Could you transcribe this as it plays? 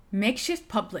Makeshift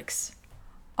Publics.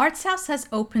 Arts House has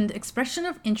opened expression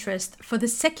of interest for the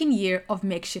second year of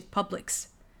Makeshift Publics.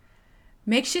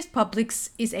 Makeshift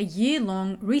Publics is a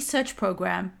year-long research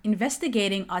program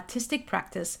investigating artistic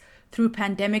practice through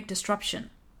pandemic disruption.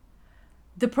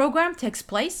 The program takes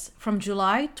place from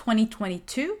July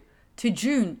 2022 to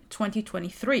June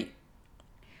 2023.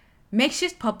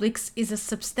 Makeshift Publics is a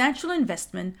substantial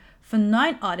investment for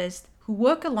 9 artists who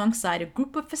work alongside a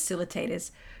group of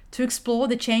facilitators to explore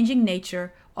the changing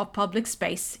nature of public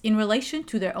space in relation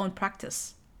to their own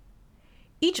practice.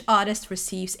 Each artist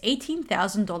receives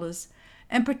 $18,000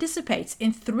 and participates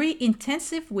in 3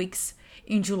 intensive weeks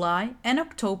in July and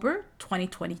October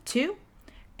 2022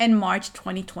 and March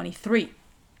 2023.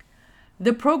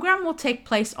 The program will take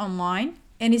place online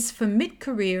and is for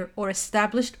mid-career or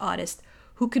established artists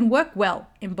who can work well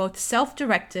in both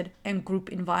self-directed and group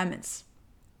environments.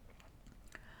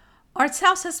 Arts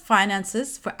House has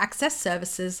finances for access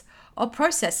services or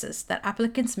processes that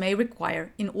applicants may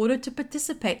require in order to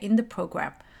participate in the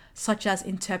program, such as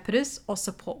interpreters or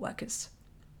support workers.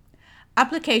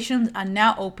 Applications are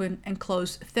now open and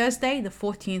close Thursday, the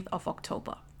 14th of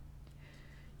October.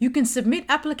 You can submit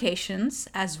applications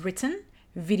as written,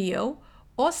 video,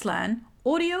 or SLAN,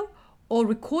 audio, or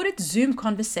recorded Zoom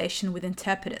conversation with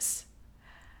interpreters.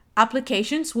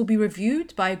 Applications will be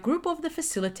reviewed by a group of the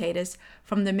facilitators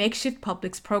from the Makeshift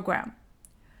Publics program.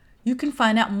 You can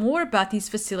find out more about these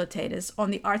facilitators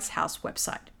on the Arts House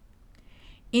website.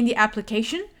 In the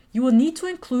application, you will need to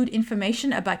include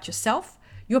information about yourself,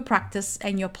 your practice,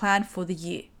 and your plan for the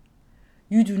year.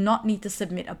 You do not need to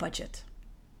submit a budget.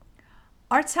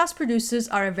 Arts House producers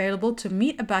are available to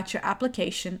meet about your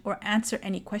application or answer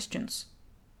any questions.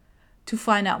 To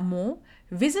find out more,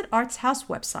 visit Arts House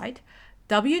website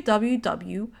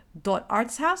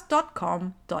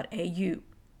www.artshouse.com.au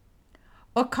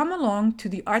or come along to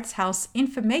the Arts House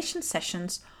information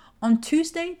sessions on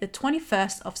Tuesday the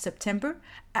 21st of September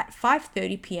at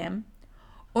 5:30 p.m.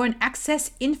 or an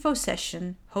Access Info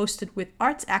session hosted with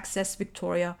Arts Access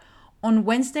Victoria on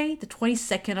Wednesday the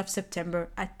 22nd of September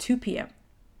at 2 p.m.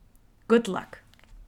 Good luck!